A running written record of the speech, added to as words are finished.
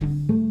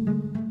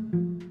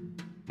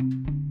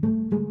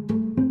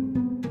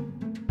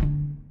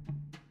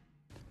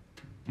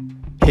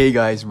Hey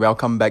guys,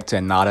 welcome back to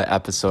another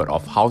episode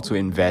of How to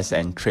Invest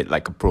and Trade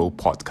Like a Pro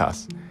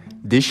podcast.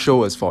 This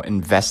show is for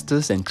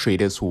investors and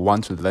traders who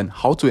want to learn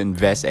how to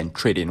invest and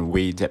trade in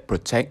ways that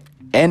protect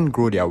and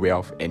grow their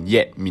wealth and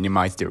yet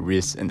minimize their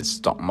risks in the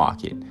stock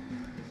market.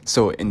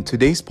 So in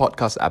today's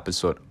podcast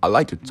episode, I'd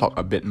like to talk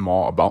a bit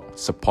more about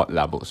support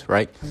levels,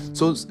 right?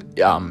 So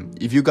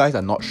if you guys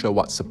are not sure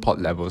what support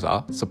levels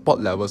are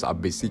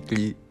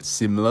basically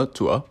similar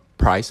to a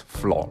price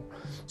floor.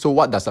 So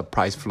what does a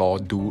price floor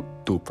do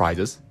to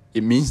prices?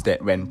 It means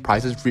that when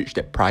prices reach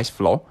that price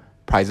floor,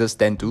 prices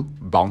tend to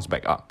bounce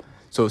back up.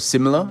 So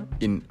similar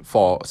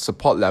for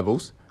support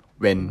levels,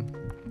 when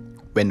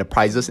the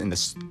prices in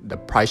the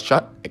price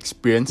chart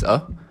experience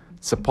a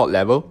support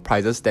level,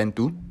 prices tend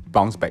to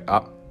bounce back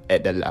up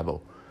at that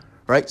level,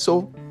 right?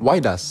 So why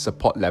does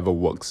support level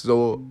work?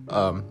 So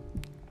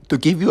to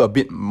give you a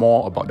bit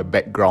more about the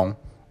background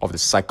of the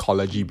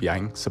psychology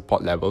behind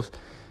support levels,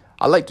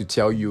 I'd like to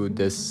tell you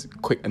this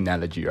quick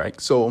analogy, right?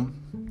 So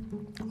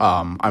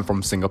I'm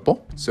from Singapore.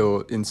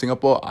 So in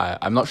Singapore,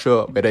 I'm not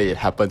sure whether it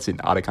happens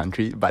in other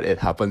countries, but it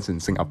happens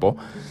in Singapore.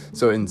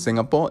 So in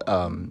Singapore,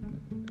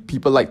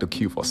 people like to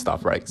queue for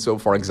stuff, right? So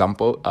for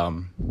example,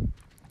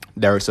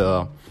 let's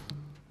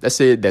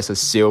say there's a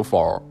sale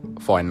for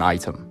an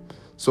item.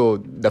 So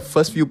the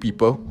first few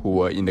people who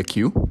were in the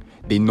queue,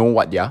 they know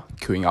what they are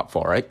queuing up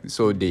for, right?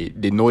 So they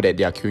know that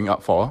they are queuing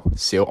up for a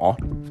sale of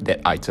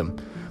that item.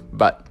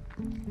 But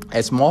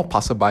as more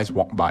passerbys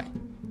walk by,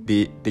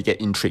 they get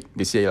intrigued.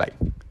 They say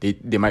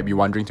they might be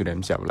wondering to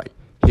themselves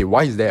hey,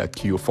 why is there a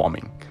queue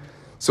forming?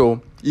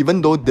 So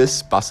even though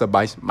these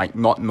passerbys might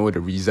not know the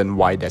reason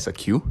why there's a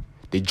queue,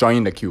 they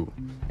join the queue.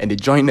 And they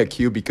join the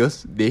queue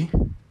because they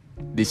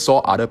saw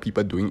other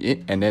people doing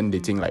it, and then they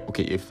think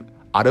okay, if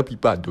other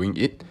people are doing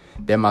it,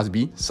 there must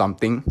be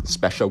something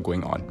special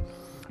going on,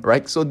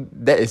 right? So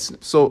the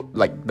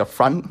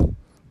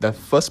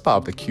first part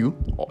of the queue,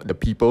 or the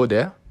people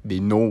there, they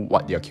know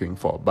what they are queuing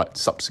for. But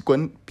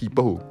subsequent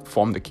people who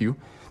form the queue,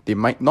 they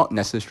might not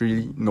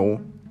necessarily know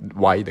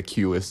why the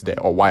queue is there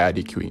or why are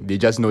they queuing. They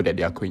just know that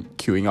they are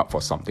queuing up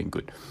for something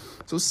good.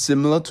 So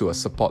similar to a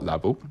support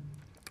level,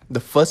 the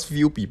first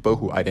few people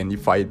who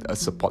identify a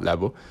support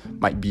level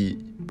might be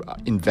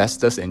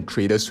investors and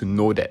traders who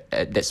know that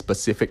at that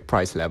specific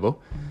price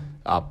level,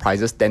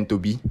 prices tend to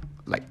be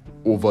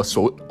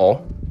oversold or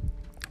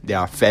they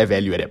are fair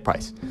value at that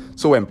price.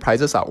 So when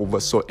prices are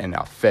oversold and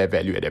are fair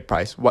value at that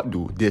price, what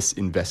do these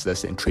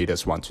investors and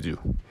traders want to do?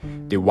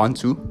 They want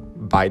to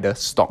buy the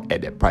stock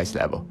at that price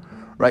level,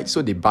 right?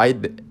 So they buy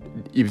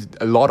if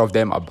a lot of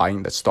them are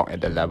buying the stock at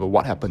that level,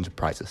 what happens to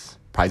prices?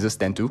 Prices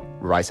tend to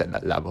rise at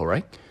that level,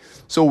 right?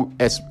 So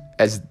as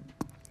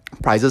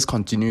prices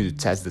continue to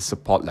test the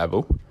support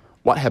level,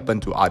 what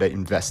happened to other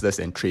investors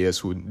and traders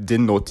who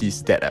didn't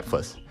notice that at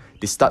first?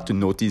 They start to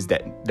notice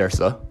that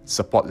there's a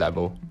support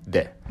level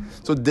there.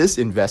 So these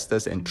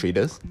investors and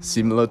traders,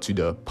 similar to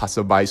the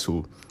passerbys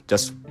who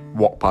just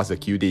walk past the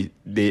queue,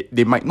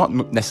 they might not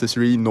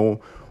necessarily know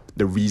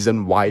the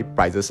reason why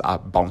prices are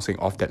bouncing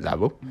off that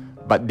level,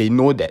 but they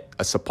know that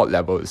a support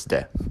level is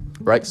there,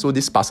 right? So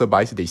these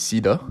passerbys, they see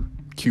the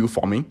queue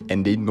forming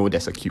and they know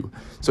there's a queue.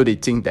 So they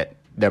think that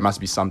there must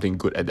be something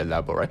good at the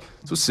level, right?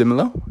 So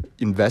similar,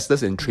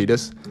 investors and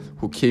traders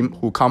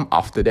who come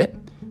after that,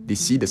 they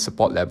see the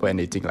support level and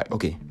they think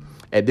okay,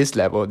 at this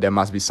level, there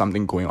must be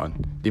something going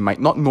on. They might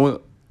not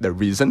know the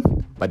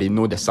reason, but they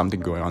know there's something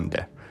going on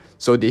there.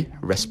 So they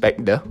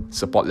respect the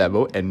support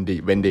level, and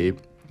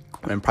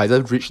when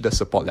prices reach the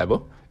support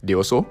level, they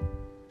also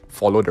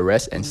follow the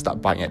rest and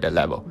start buying at that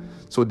level.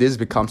 So this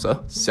becomes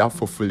a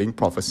self-fulfilling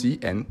prophecy,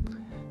 and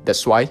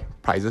that's why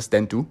prices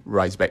tend to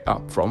rise back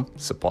up from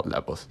support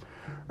levels.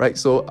 Right,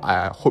 so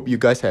I hope you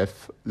guys have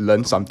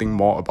learned something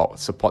more about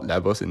support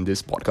levels in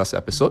this podcast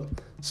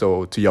episode.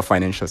 So to your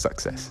financial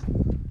success.